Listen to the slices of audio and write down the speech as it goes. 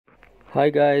Hi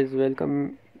guys,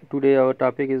 welcome. Today our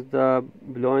topic is the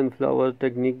blowing flower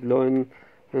technique, blowing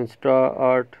straw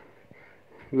art.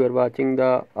 You are watching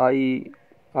the eye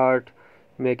art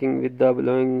making with the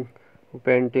blowing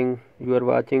painting. You are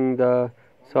watching the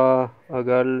saw a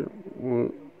girl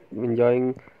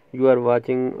enjoying. You are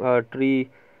watching a tree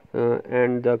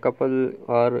and the couple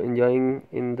are enjoying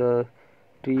in the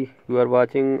tree. You are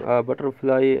watching a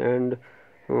butterfly and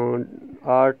uh,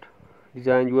 art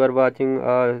design. You are watching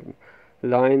a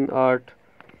line art.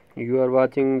 You are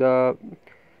watching the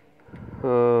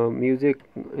music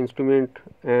instrument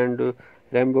and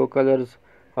rainbow colors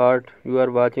art. You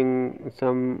are watching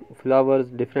some flowers,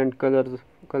 different colors,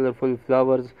 colorful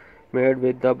flowers made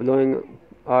with the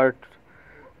art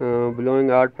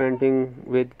blowing art painting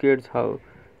with kids. How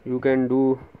you can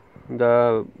do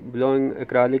the blowing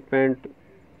acrylic paint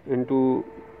into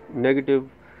negative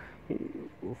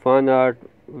fun art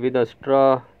with a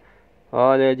straw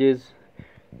all ages.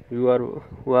 You are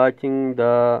watching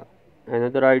the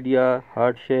another idea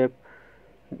heart shape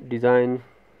design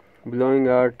blowing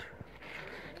art.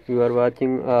 You are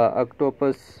watching a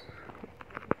octopus.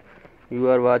 You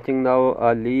are watching now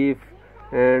a leaf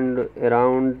and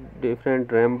around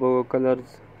different rainbow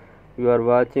colors. You are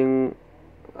watching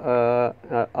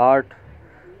art.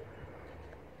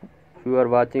 You are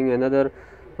watching another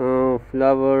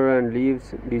flower and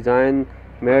leaves design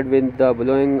made with the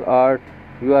blowing art.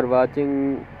 You are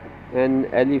watching an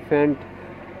elephant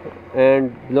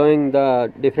and blowing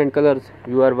the different colors.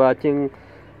 You are watching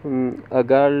a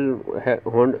girl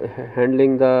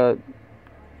handling the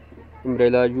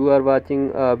umbrella. You are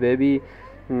watching a baby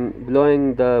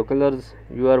blowing the colors.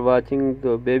 You are watching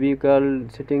the baby girl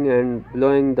sitting and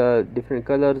blowing the different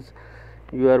colors.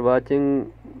 You are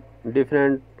watching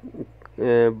different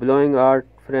blowing art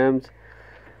frames.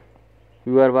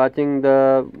 You are watching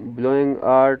the blowing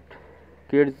art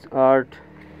kids art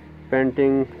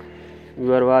painting.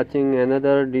 You are watching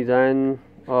another design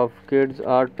of kids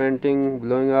art painting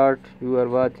blowing art. You are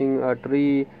watching a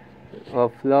tree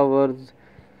of flowers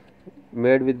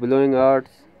made with blowing arts.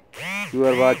 You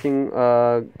are watching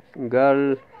a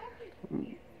girl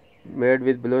made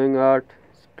with blowing art,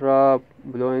 straw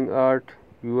blowing art.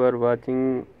 You are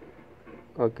watching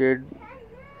a kid.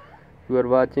 You are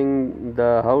watching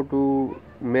the how to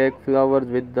make flowers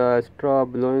with the straw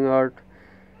blowing art.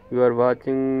 You are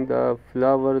watching the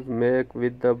flowers make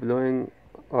with the blowing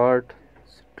art,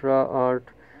 straw art.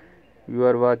 You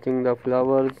are watching the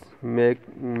flowers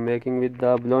making with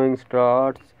the blowing straw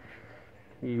arts.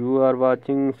 You are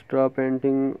watching straw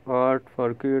painting art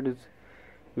for kids.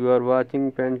 You are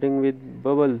watching painting with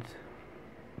bubbles.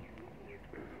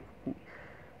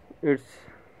 It's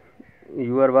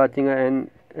you are watching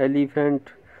an elephant